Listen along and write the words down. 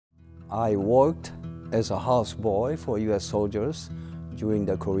I worked as a houseboy for U.S. soldiers during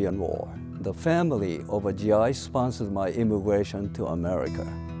the Korean War. The family of a GI sponsored my immigration to America.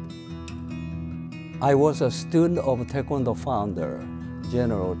 I was a student of Taekwondo founder,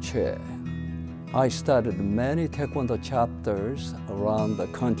 General Che. I started many Taekwondo chapters around the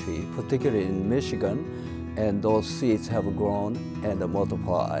country, particularly in Michigan, and those seeds have grown and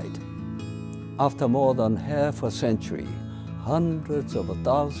multiplied. After more than half a century, hundreds of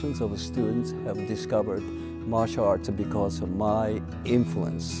thousands of students have discovered martial arts because of my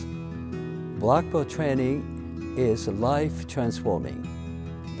influence. Black belt training is life-transforming,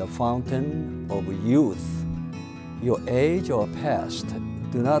 the fountain of youth. Your age or past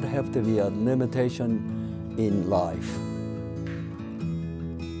do not have to be a limitation in life.